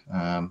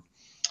Quantico.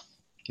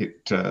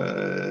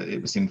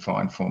 It was in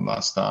fine form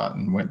last start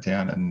and went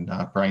down and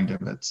brained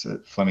him at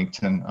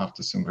Flemington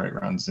after some great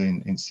runs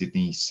in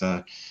Sydney.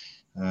 So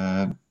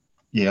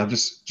yeah, I've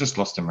just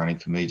Lost and Running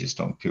for me,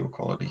 just on pure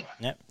quality.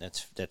 Yep,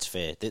 that's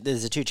fair.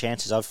 There's the two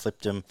chances. I've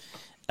flipped them.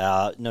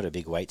 Not a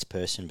big weights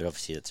person, but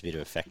obviously that's a bit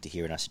of a factor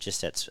here, and I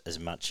suggest that's as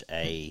much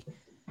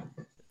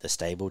the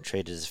stable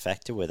treated as a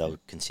factor where they'll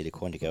consider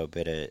Quantico a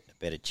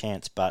better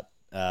chance. But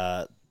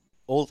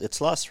all its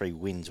last three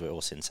wins were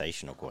all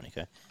sensational.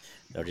 Quantico,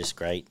 they were just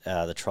great.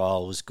 The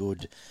trial was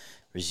good,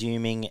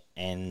 resuming,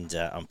 and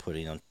I'm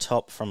putting on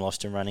top from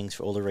Lost and Runnings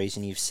for all the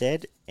reason you've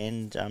said,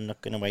 and I'm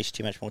not going to waste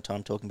too much more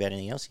time talking about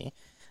anything else here.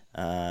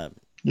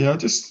 Yeah, I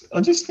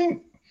just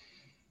think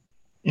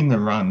in the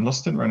run,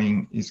 Lost and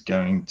Running is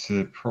going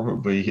to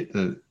probably hit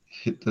the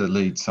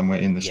lead somewhere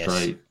in the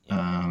straight,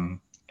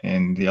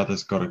 and the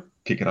other's got to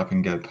pick it up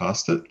and go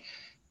past it,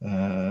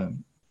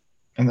 and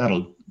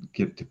that'll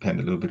depend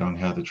a little bit on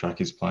how the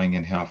track is playing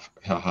and how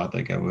hard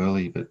they go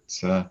early. But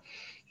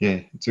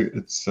yeah,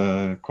 it's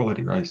a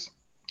quality race,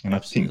 and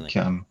absolutely.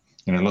 I think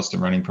Lost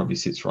and Running probably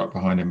sits right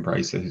behind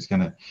Embracer, who's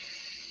going to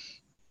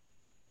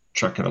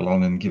track it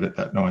along and give it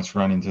that nice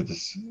run into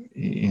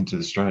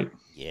the straight.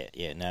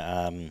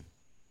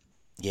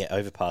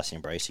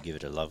 Overpassing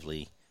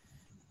Embracer,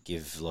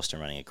 give Lost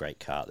and Running a great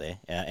cart there,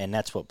 and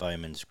that's what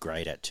Bowman's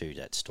great at too.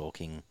 That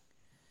stalking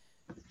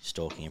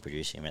and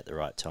producing him at the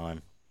right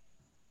time.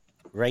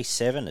 Race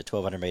 7, the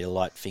 1,200 metre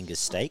light fingers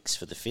stakes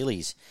for the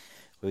fillies,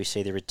 where we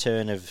see the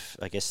return of,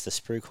 I guess, the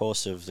spruik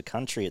horse of the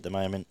country at the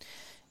moment,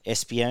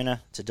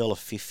 Espiona. It's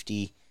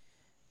 $1.50.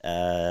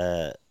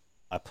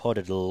 I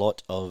potted a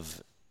lot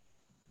of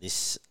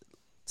this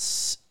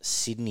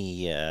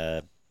Sydney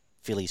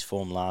fillies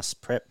form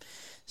last prep,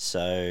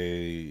 so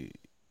I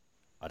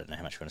don't know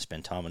how much we want to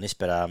spend time on this,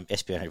 but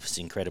Espiona was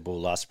incredible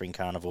last spring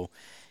carnival.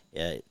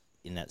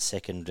 In that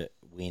second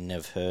win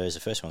of hers, the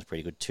first one's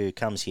pretty good too.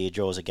 Comes here,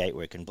 draws a gate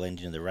where it can blend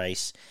into the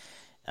race.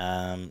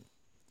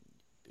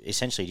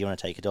 Essentially, do you want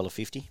to take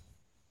 $1.50?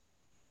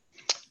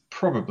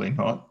 Probably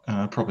not.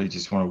 Probably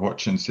just want to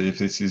watch and see if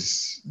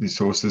this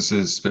horse is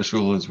as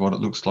special as what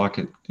it looks like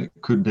it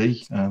could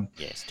be.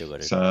 Still got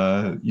it.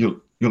 So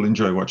you'll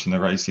enjoy watching the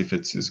race if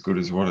it's as good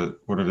as what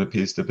it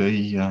appears to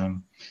be.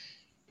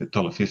 But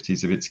 $1.50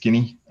 is a bit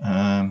skinny.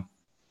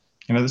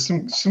 There's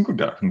some good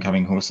up and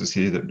coming horses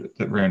here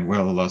that ran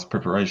well the last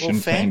preparation.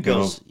 Well,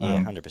 Fangirl,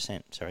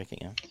 100%. Sorry,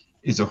 keep going.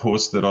 Is a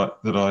horse that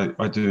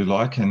I do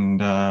like,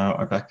 and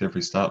I backed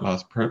every start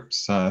last prep.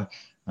 So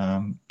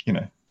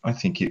I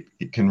think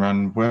it can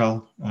run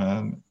well,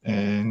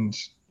 and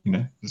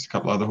there's a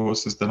couple other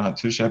horses that aren't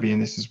too shabby in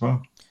this as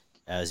well.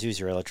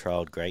 Zuzarella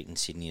trialled great in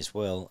Sydney as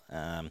well,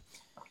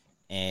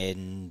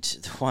 and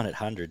the one at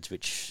hundreds,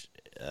 which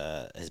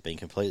has been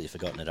completely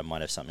forgotten that I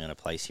might have something on a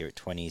place here at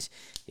 20s,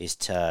 is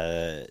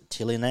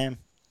Tillingham,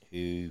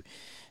 who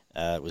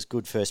was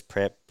good first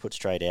prep, put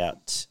straight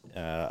out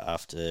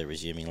after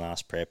resuming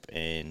last prep,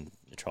 and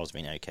the trial's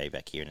been okay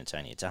back here, and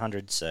it's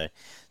 100, so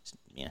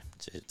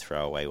it's a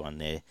throwaway one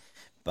there.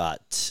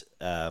 But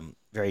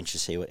very interested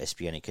to see what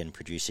Espiona can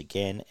produce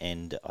again,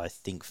 and I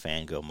think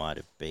Fangirl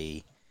might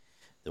be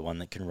the one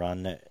that can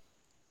run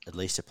at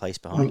least a place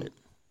behind it.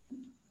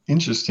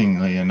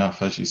 Interestingly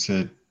enough, as you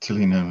said,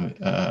 Tillingham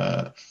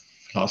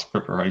last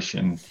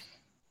preparation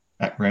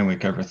at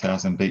Randwick over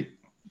 1,000 beat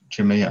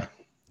Jamia,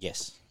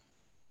 Yes.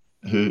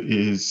 who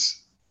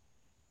is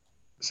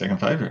second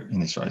favourite in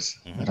this race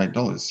at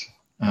 $8.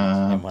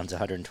 And one's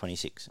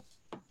 126,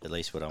 at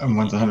least what I'm And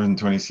one's looking at.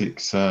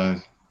 126, so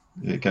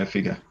yeah, go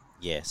figure.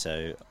 Yeah,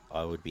 so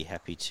I would be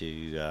happy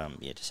to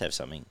just have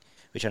something,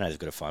 which I know they've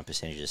got to find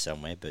percentages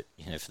somewhere, but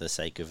for the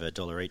sake of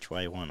 $1 each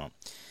way, why not?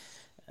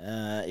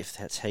 If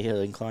that's how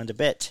you're inclined to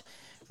bet.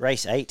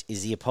 Race 8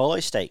 is the Apollo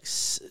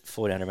Stakes,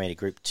 1400 metre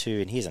Group 2,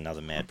 and here's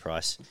another mad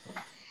price.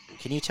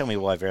 Can you tell me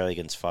why Very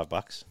Elegant's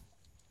 $5?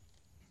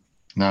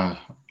 No,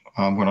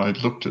 when I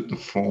looked at the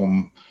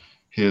form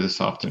here this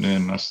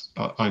afternoon,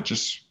 I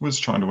just was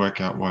trying to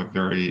work out why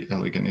Very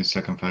Elegant is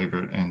second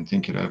favourite and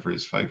Think It Over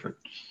is favourite.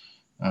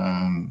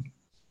 I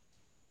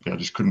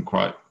just couldn't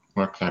quite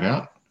work that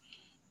out.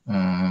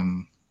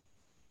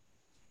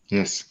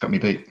 Yes, got me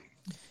beat.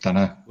 Don't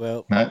know.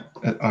 Well, Matt,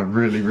 I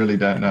really, really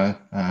don't know.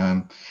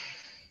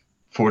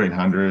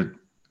 1400.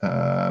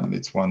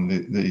 It's won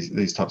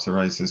these types of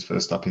races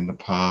first up in the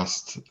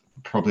past.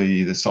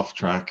 Probably the soft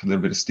track, a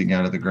little bit of sting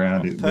out of the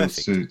ground. It will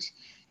suit.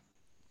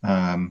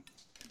 Very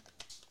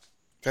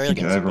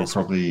Elegant's overall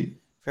probably.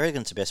 Very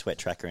Elegant's the best wet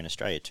tracker in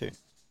Australia too.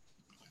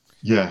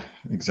 Yeah,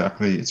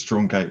 exactly. It's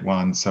drawn gate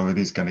 1, so it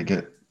is going to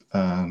get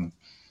it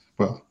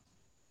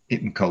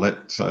and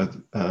Colette. So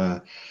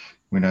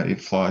we know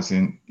it flies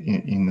in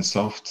the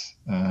soft.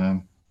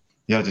 I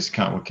just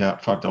can't work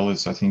out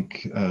 $5. I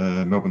think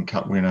Melbourne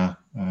Cup winner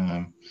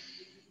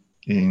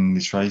in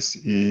this race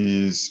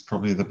is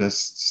probably the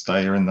best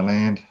stayer in the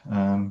land.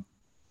 $5,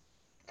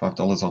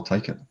 I'll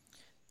take it.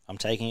 I'm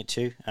taking it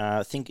too.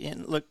 I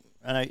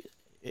know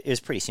it was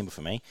pretty simple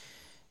for me.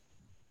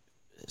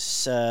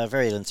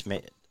 Very Elegant's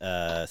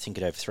Think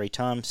It Over 3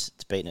 times.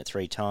 It's beaten it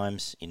 3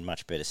 times in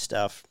much better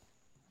stuff.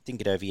 Think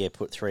It Over,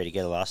 put 3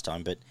 together last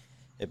time, but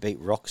it beat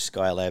Rock,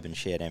 Skylab, and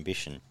Shared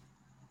Ambition.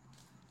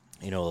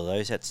 In all of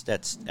those,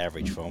 that's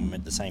average form.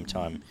 At the same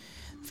time,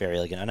 Very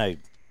Elegant, I know,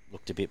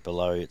 looked a bit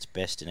below its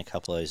best in a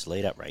couple of those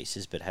lead-up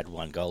races, but had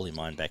one goal in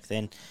mind back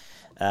then.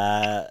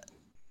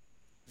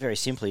 Very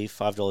simply,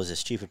 $5 is a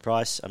stupid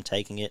price. I'm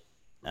taking it.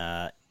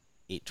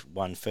 It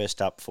won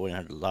first up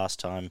 1400 last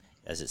time,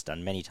 as it's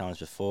done many times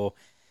before.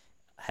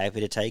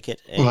 Happy to take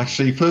it. Well,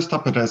 actually, first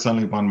up it has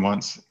only won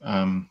once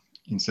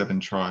in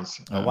 7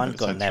 tries. One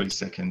got nabbed. 3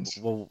 seconds.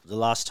 Well, the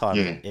last time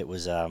it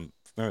was, remember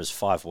it was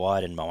 5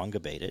 wide and Mo'unga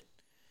beat it.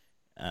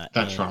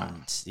 That's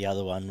right. The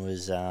other one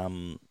was,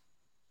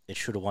 it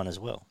should have won as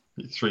well.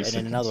 3 and seconds.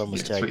 Then another one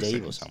was Joe Deeb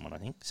seconds. or someone, I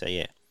think. So,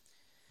 yeah.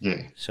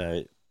 Yeah.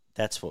 So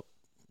that's what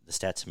the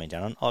stats have been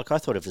done on. I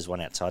thought if there's one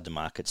outside the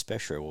market,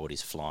 Special Reward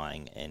is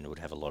flying and would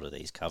have a lot of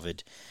these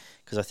covered.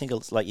 Because I think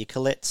it's like your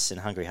Colettes and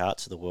Hungry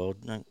Hearts of the world,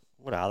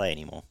 what are they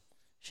anymore?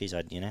 She's,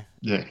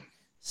 Yeah.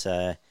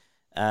 So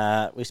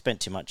we spent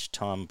too much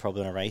time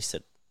probably on a race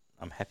that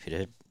I'm happy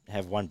to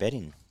have one bet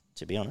in,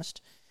 to be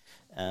honest.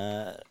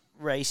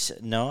 Race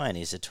 9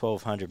 is a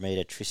 1,200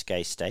 metre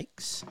Triscay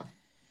Stakes,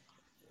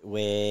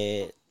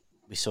 where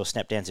we saw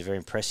Snap Dancer very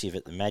impressive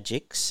at the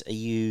Magics.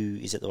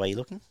 Is it the way you're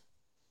looking?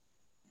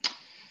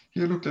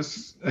 Yeah, look,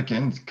 there's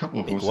again a couple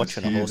of big horses watch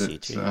on here. a horse here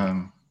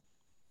too.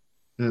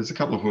 There's a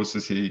couple of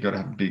horses here you got to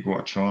have a big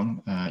watch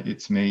on.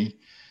 It's Me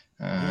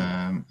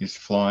is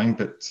flying,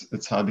 but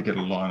it's hard to get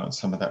a line on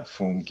some of that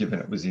form, given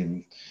it was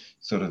in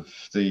sort of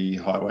the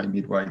highway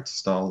midweight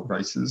style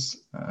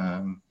races.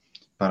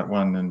 But it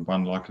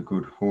won like a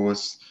good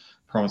horse.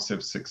 Promise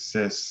of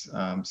success,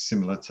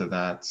 similar to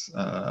that.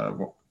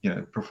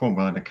 Performed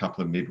well in a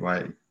couple of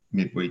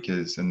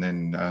midweekers, and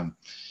then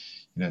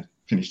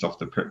finished off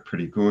the prep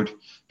pretty good.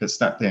 But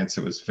Snap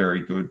Dancer was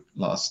very good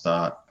last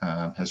start.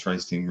 Has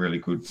raced in really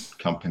good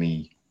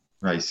company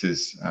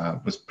races.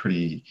 Was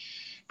pretty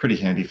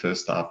handy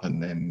first up,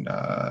 and then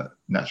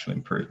natural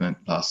improvement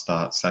last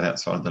start. Sat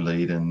outside the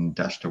lead and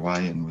dashed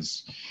away, and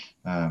was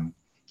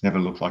never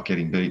looked like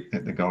getting beat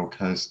at the Gold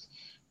Coast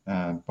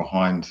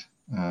behind.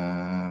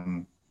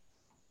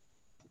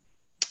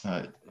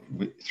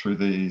 Through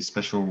the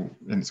special,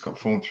 and it's got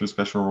form through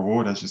Special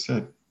Reward, as you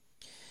said.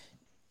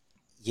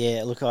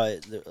 Yeah, look,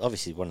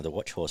 obviously one of the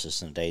watch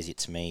horses in the days,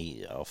 It's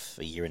Me, off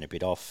a year and a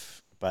bit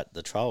off, but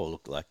the trial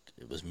looked like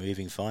it was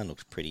moving fine,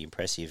 looked pretty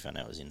impressive, and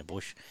it was in the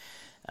bush.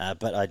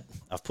 But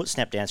I've put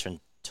Snap Dancer on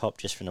top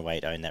just from the way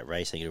it owned that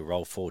race. I think it'll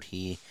roll forward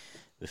here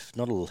with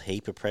not a little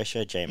heap of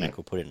pressure. J-Mac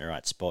will put it in the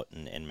right spot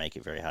and make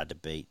it very hard to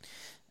beat.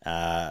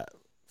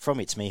 From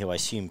It's Me, who I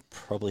assume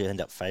probably end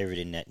up favourite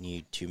in that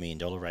new $2 million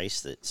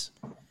race that's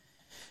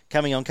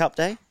coming on Cup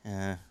Day,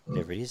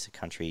 whatever it is, a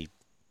country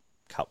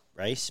cup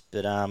race.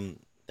 But the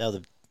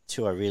other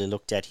two I really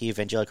looked at here,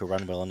 Evangelical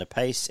run well on the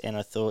pace, and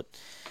I thought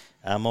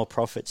more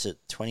profits at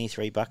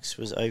 $23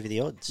 was over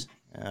the odds.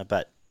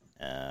 But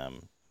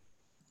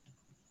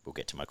we'll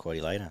get to my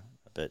quaddy later.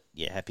 But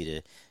yeah, happy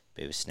to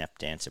be with Snap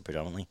Dancer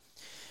predominantly.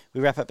 We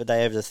wrap up the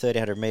day over the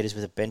 1,300 metres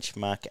with a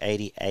benchmark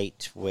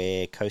 88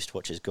 where Coast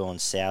Watch has gone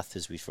south,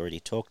 as we've already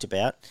talked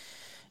about.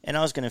 And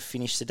I was going to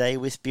finish the day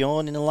with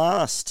Bjorn in the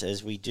last,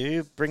 as we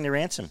do. Bring the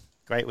Ransom.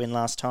 Great win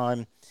last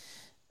time.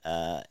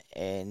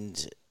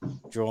 And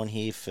drawn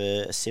here for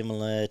a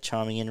similar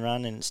chiming in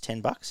run, and it's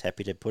 $10.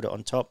 Happy to put it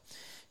on top.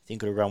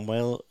 Think it'll run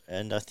well,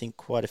 and I think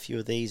quite a few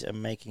of these are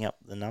making up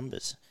the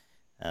numbers.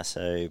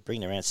 So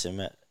Bring the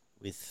Ransom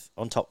with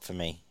on top for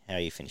me. How are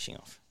you finishing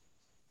off?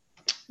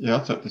 Yeah, I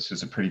thought this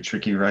was a pretty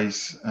tricky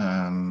race,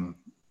 all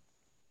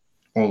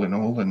in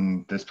all,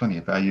 and there's plenty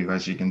of value,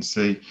 as you can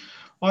see.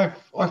 I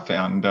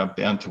found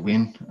Bound to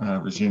Win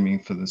resuming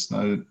for the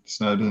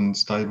Snowden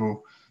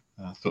stable.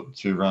 I thought the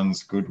 2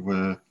 runs good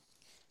were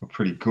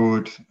pretty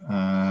good.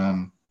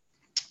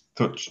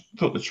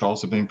 Thought the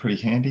trials have been pretty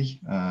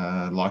handy.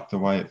 Liked the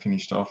way it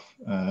finished off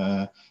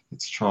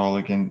its trial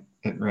again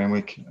at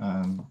Randwick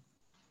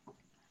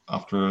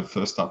after a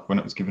first up when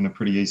it was given a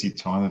pretty easy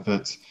time of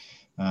it.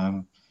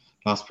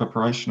 Last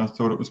preparation, I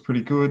thought it was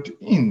pretty good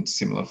in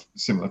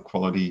similar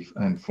quality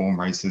and form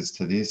races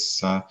to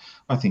this. I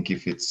think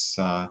if it's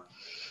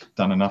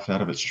done enough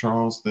out of its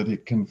trials that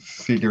it can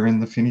figure in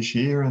the finish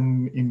here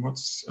and in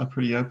what's a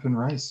pretty open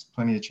race,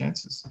 plenty of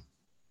chances.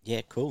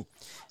 Yeah, cool.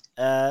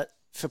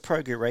 For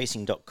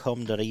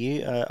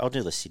progretracing.com.au, I'll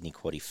do the Sydney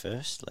Quaddie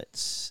first.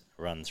 Let's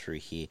run through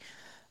here.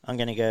 I'm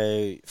going to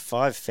go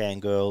 5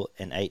 Fangirl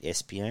and 8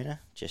 Espiona,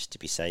 just to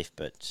be safe,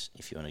 but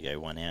if you want to go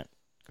 1 out,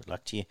 good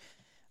luck to you.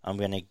 I'm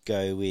going to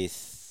go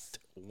with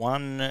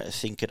 1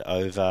 Think It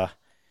Over,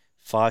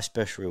 5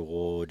 Special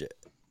Reward,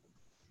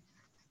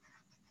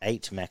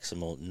 8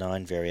 Maximal,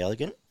 9 Very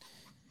Elegant.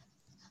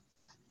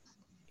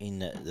 In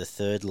the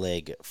third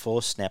leg,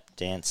 4 Snap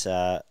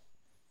Dancer,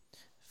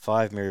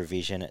 5 Mirror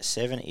Vision,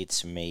 7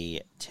 It's Me,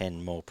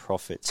 10 More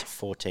Profits,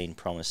 14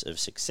 Promise of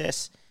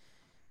Success,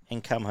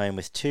 and come home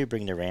with 2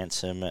 Bring the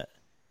Ransom,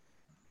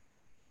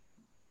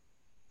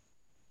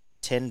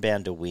 10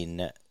 Bound to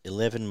Win,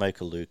 11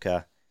 Mocha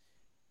Luca.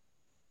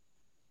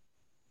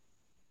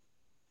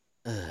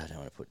 I don't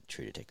want to put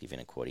True Detective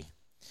in a quaddie.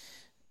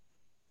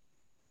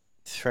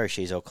 Throw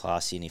She's All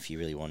Class in if you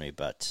really want to,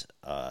 but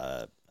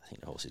I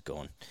think the horse is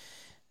gone.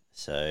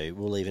 So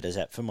we'll leave it as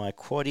that for my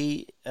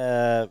quaddie.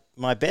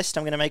 My best,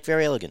 I'm going to make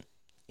Very Elegant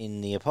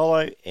in the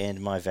Apollo, and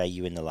my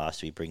value in the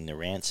last, we Bring the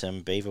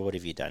Ransom. Beaver, what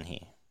have you done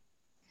here?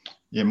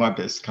 Yeah, my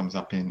best comes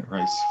up in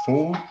race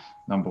 4,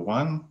 number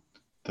 1,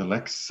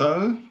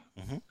 Delexo.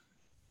 Mm-hmm.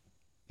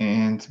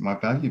 And my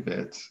value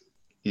bet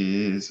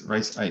is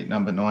race 8,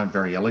 number 9,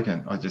 Very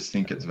Elegant. I just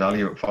think it's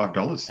value at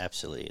 $5.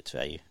 Absolutely, it's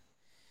value.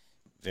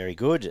 Very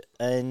good.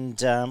 And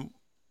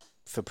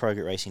for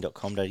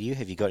progretracing.com.au,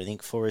 have you got anything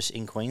for us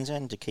in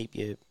Queensland to keep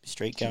your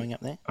streak going up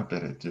there? I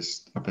better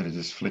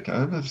just flick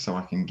over so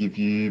I can give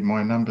you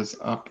my numbers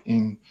up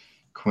in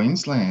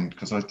Queensland,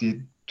 because I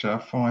did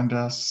find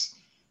us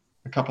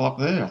a couple up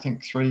there. I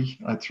think 3.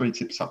 I had 3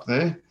 tips up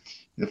there.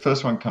 The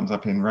first one comes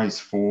up in race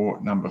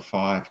 4, number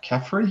 5,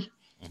 Caffrey.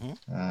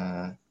 Mm-hmm.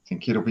 I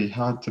think it'll be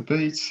hard to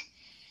beat.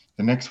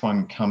 The next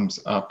one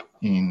comes up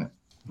in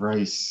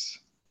race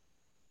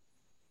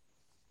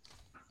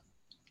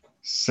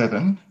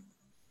 7,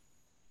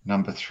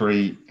 number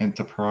 3,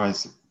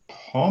 Enterprise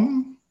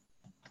Pom.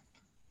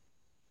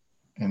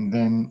 And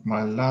then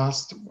my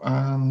last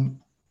one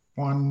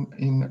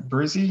in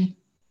Brizzy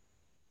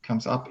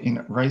comes up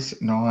in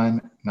race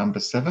 9, number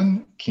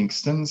 7,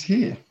 Kingston's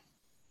Here.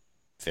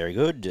 Very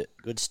good.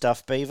 Good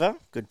stuff, Beaver.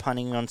 Good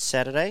punning on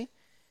Saturday.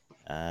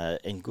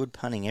 And good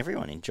punning,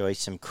 everyone. Enjoy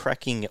some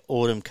cracking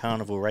autumn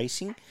carnival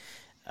racing.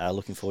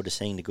 Looking forward to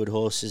seeing the good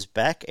horses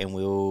back, and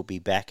we'll be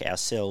back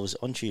ourselves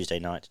on Tuesday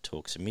night to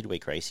talk some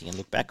midweek racing and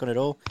look back on it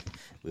all.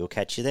 We'll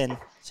catch you then.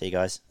 See you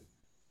guys.